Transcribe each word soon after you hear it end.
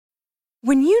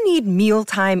When you need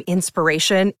mealtime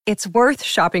inspiration, it's worth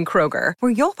shopping Kroger,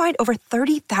 where you'll find over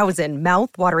 30,000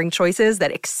 mouth-watering choices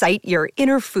that excite your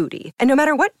inner foodie. And no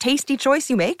matter what tasty choice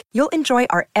you make, you'll enjoy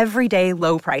our everyday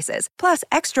low prices, plus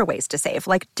extra ways to save,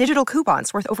 like digital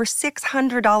coupons worth over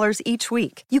 $600 each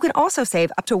week. You can also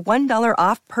save up to $1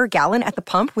 off per gallon at the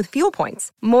pump with fuel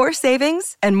points. More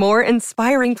savings and more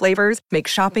inspiring flavors make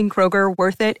shopping Kroger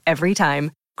worth it every time.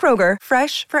 Kroger,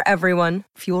 fresh for everyone.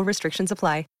 Fuel restrictions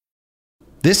apply.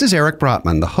 This is Eric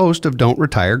Brotman, the host of Don't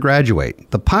Retire, Graduate,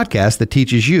 the podcast that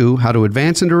teaches you how to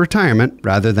advance into retirement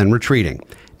rather than retreating.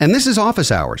 And this is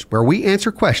Office Hours, where we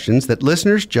answer questions that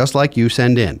listeners just like you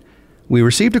send in. We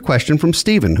received a question from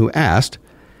Stephen who asked,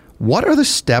 what are the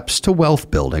steps to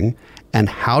wealth building, and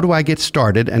how do I get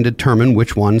started and determine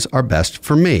which ones are best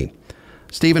for me?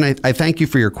 Stephen, I thank you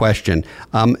for your question.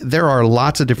 There are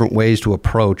lots of different ways to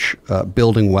approach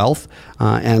building wealth,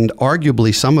 and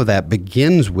arguably some of that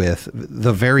begins with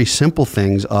the very simple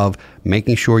things of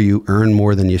making sure you earn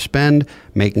more than you spend,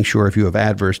 making sure if you have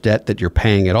adverse debt that you're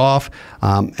paying it off,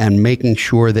 and making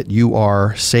sure that you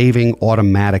are saving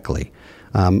automatically.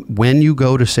 When you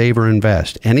go to save or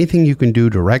invest, anything you can do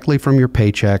directly from your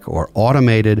paycheck or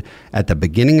automated at the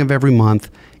beginning of every month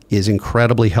is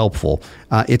incredibly helpful.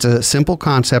 It's a simple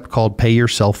concept called pay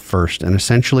yourself first. And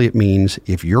essentially it means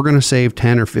if you're going to save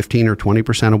 10 or 15 or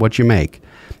 20% of what you make,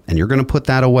 and you're going to put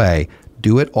that away,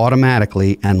 do it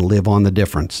automatically and live on the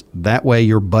difference. That way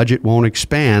your budget won't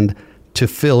expand to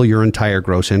fill your entire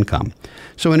gross income.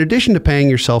 So in addition to paying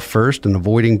yourself first and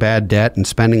avoiding bad debt and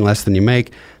spending less than you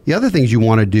make, the other things you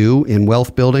want to do in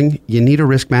wealth building, you need a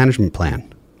risk management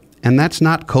plan. And that's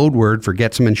not code word for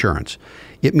get some insurance.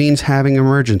 It means having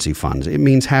emergency funds. It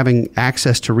means having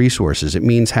access to resources. It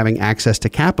means having access to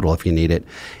capital if you need it.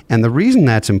 And the reason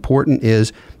that's important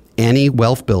is any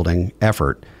wealth building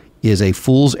effort is a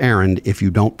fool's errand if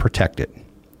you don't protect it.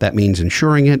 That means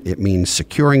insuring it. It means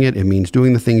securing it. It means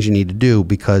doing the things you need to do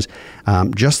because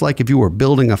just like if you were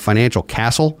building a financial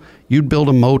castle, you'd build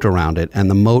a moat around it, and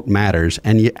the moat matters.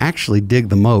 And you actually dig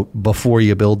the moat before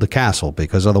you build the castle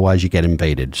because otherwise you get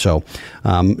invaded. So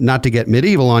not to get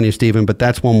medieval on you, Stephen, but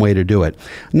that's one way to do it.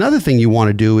 Another thing you want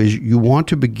to do is you want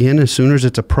to begin as soon as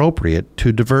it's appropriate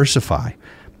to diversify.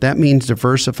 That means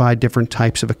diversify different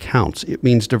types of accounts. It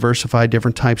means diversify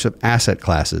different types of asset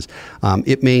classes.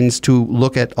 It means to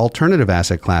look at alternative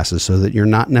asset classes so that you're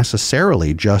not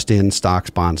necessarily just in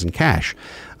stocks, bonds, and cash.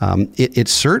 It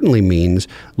certainly means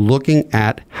looking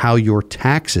at how your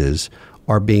taxes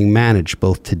are being managed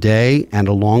both today and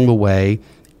along the way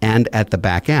and at the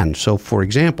back end. So, for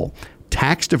example,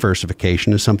 tax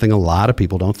diversification is something a lot of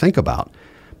people don't think about.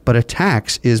 But a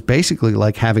tax is basically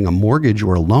like having a mortgage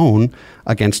or a loan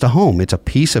against a home. It's a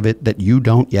piece of it that you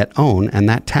don't yet own, and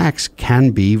that tax can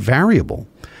be variable.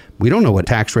 We don't know what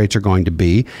tax rates are going to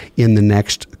be in the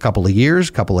next couple of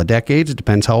years, couple of decades. It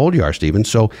depends how old you are, Stephen.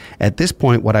 So at this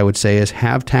point, what I would say is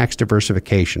have tax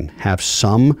diversification. Have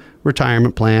some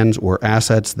retirement plans or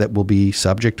assets that will be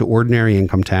subject to ordinary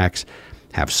income tax.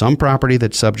 Have some property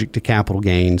that's subject to capital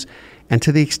gains. And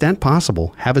to the extent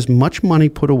possible, have as much money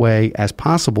put away as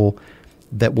possible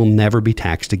that will never be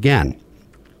taxed again.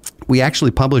 We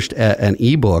actually published an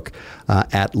ebook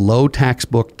at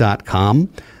lowtaxbook.com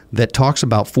that talks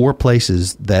about 4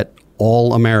 places that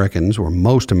all Americans or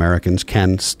most Americans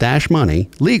can stash money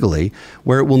legally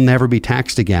where it will never be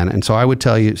taxed again. And so I would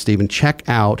tell you, Stephen, check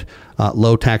out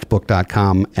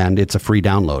lowtaxbook.com, and it's a free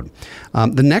download.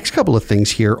 The next couple of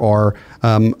things here are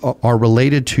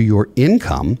related to your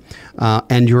income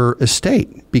and your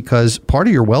estate, because part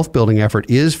of your wealth building effort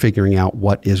is figuring out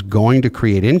what is going to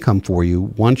create income for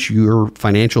you once your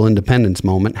financial independence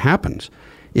moment happens.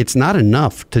 It's not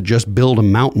enough to just build a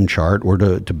mountain chart or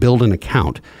to build an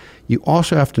account. You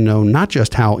also have to know not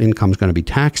just how income is going to be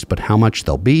taxed, but how much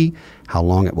they'll be, how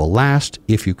long it will last,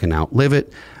 if you can outlive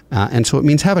it. And so it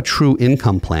means have a true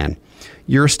income plan.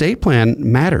 Your estate plan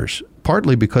matters,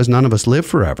 partly because none of us live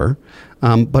forever,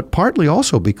 but partly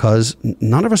also because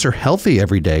none of us are healthy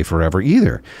every day forever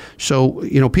either. So,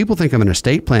 people think of an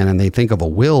estate plan and they think of a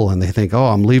will and they think, oh,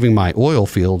 I'm leaving my oil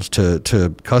fields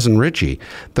to cousin Richie.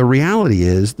 The reality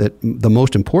is that the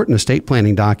most important estate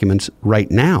planning documents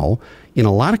right now, in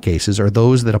a lot of cases, are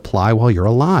those that apply while you're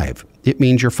alive. It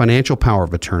means your financial power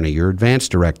of attorney, your advance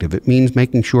directive. It means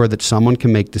making sure that someone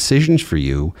can make decisions for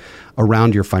you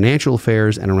around your financial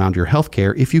affairs and around your health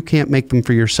care if you can't make them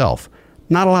for yourself.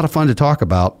 Not a lot of fun to talk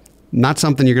about, not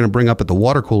something you're going to bring up at the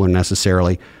water cooler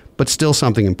necessarily, but still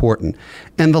something important.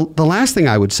 And the last thing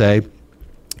I would say,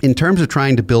 in terms of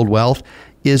trying to build wealth,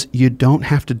 is you don't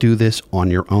have to do this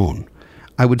on your own.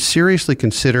 I would seriously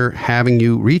consider having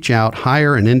you reach out,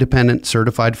 hire an independent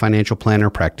certified financial planner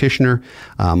practitioner,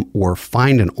 or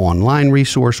find an online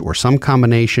resource or some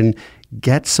combination.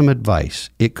 Get some advice.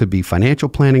 It could be financial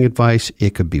planning advice. It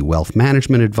could be wealth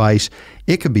management advice.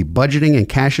 It could be budgeting and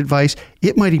cash advice.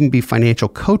 It might even be financial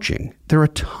coaching. There are a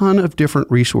ton of different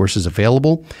resources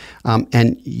available,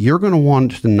 and you're going to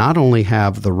want to not only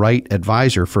have the right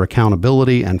advisor for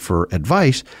accountability and for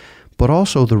advice, but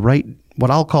also the right,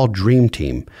 what I'll call dream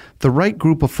team, the right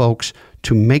group of folks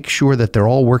to make sure that they're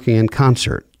all working in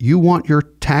concert. You want your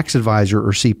tax advisor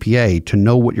or CPA to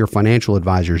know what your financial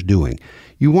advisor is doing.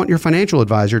 You want your financial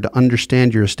advisor to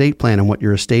understand your estate plan and what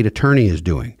your estate attorney is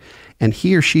doing. And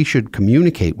he or she should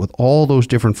communicate with all those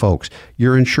different folks,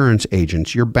 your insurance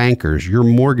agents, your bankers, your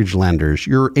mortgage lenders,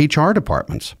 your HR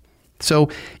departments. So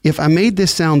if I made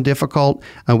this sound difficult,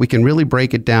 we can really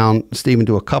break it down, Stephen,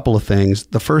 to a couple of things.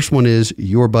 The first one is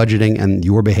your budgeting and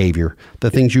your behavior, the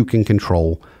things you can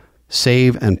control.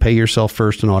 Save and pay yourself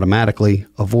first and automatically.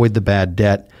 Avoid the bad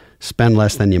debt. Spend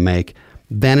less than you make.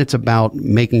 Then it's about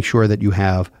making sure that you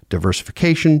have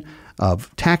diversification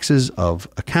of taxes, of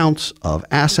accounts, of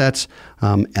assets,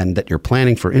 and that you're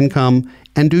planning for income,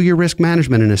 and do your risk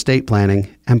management and estate planning.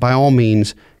 And by all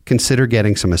means, consider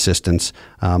getting some assistance.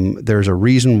 There's a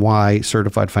reason why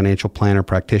certified financial planner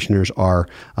practitioners are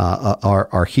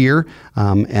here,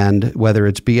 and whether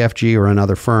it's BFG or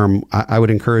another firm, I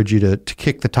would encourage you to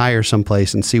kick the tires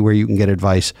someplace and see where you can get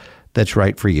advice that's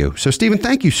right for you. So, Stephen,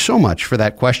 thank you so much for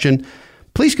that question.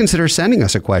 Please consider sending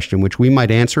us a question which we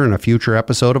might answer in a future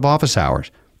episode of Office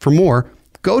Hours. For more,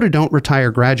 go to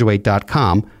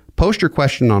don'tretiregraduate.com, post your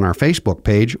question on our Facebook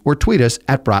page, or tweet us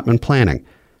at Brotman Planning.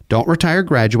 Don't Retire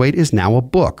Graduate is now a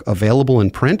book available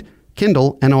in print,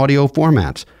 Kindle, and audio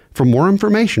formats. For more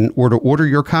information or to order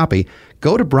your copy,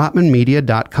 go to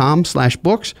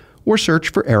brotmanmedia.com/books or search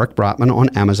for Eric Brotman on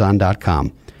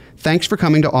Amazon.com. Thanks for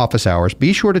coming to Office Hours.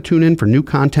 Be sure to tune in for new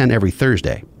content every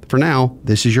Thursday. For now,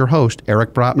 this is your host,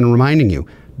 Eric Brotman, reminding you,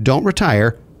 don't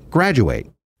retire, graduate.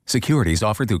 Securities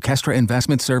offered through Kestra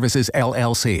Investment Services,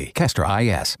 LLC. Kestra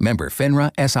IS. Member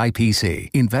FINRA SIPC.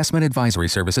 Investment advisory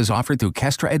services offered through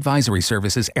Kestra Advisory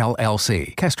Services,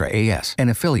 LLC. Kestra AS. An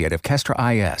affiliate of Kestra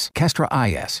IS. Kestra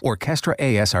IS or Kestra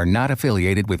AS are not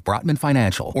affiliated with Brotman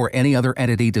Financial or any other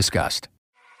entity discussed.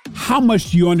 How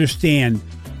much do you understand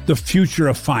the future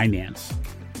of finance?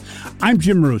 I'm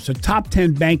Jim Roos, a top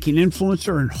 10 banking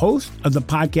influencer and host of the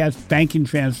podcast Banking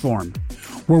Transformed,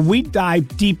 where we dive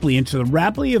deeply into the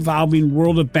rapidly evolving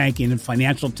world of banking and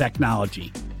financial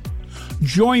technology.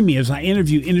 Join me as I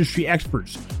interview industry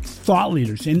experts, thought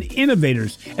leaders, and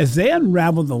innovators as they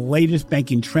unravel the latest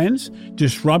banking trends,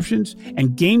 disruptions,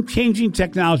 and game-changing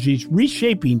technologies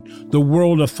reshaping the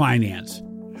world of finance.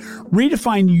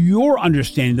 Redefine your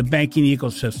understanding of the banking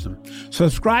ecosystem.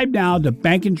 Subscribe now to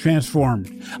Banking Transformed,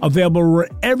 available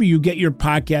wherever you get your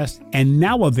podcast and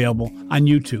now available on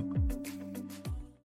YouTube.